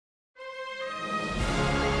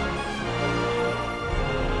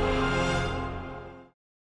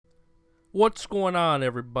What's going on,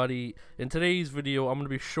 everybody? In today's video I'm going to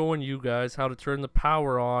be showing you guys how to turn the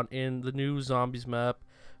power on in the new zombies map.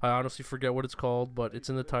 I honestly forget what it's called, but it's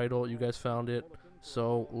in the title. You guys found it,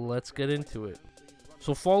 so let's get into it.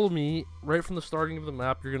 So follow me. Right from the starting of the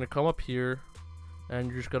map, you're going to come up here and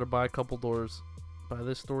you're just going to buy a couple doors. Buy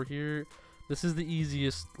this door here. This is the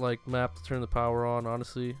easiest map to turn the power on,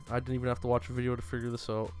 honestly. I didn't even have to watch a video to figure this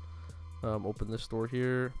out. Open this door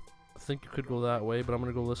here. I think you could go that way, but I'm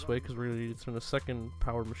going to go this way because we're going to need to turn the second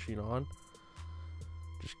power machine on.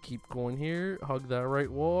 Just keep going here. Hug that right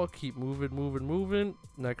wall. Keep moving.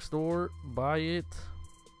 Next door. Buy it.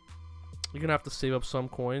 You're going to have to save up some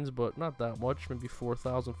coins, but not that much. Maybe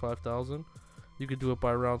 4,000, 5,000. You could do it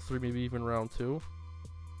by round 3, maybe even round 2.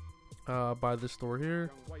 Buy this door here.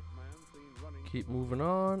 Keep moving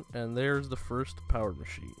on. And there's the first power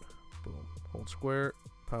machine. Boom. Hold square.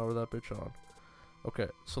 Power that bitch on. Okay,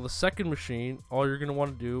 so the second machine, all you're going to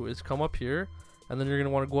want to do is come up here, and then you're going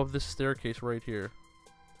to want to go up this staircase right here.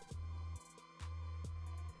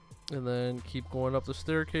 And then keep going up the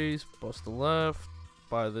staircase, bust the left,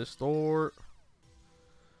 buy this door,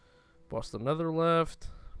 bust another left,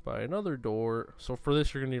 buy another door. So for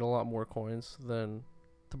this, you're going to need a lot more coins than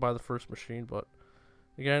to buy the first machine, but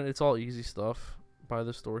again, it's all easy stuff. Buy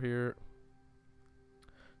this door here.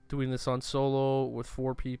 Doing this on solo with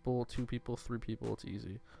 4 people, 2 people, 3 people, it's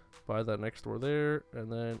easy. Buy that next door there,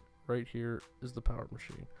 and then right here is the power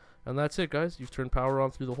machine. And that's it, guys. You've turned power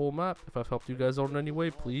on through the whole map. If I've helped you guys out in any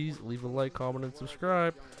way, please leave a like, comment, and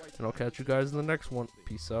subscribe. And I'll catch you guys in the next one.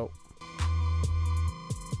 Peace out.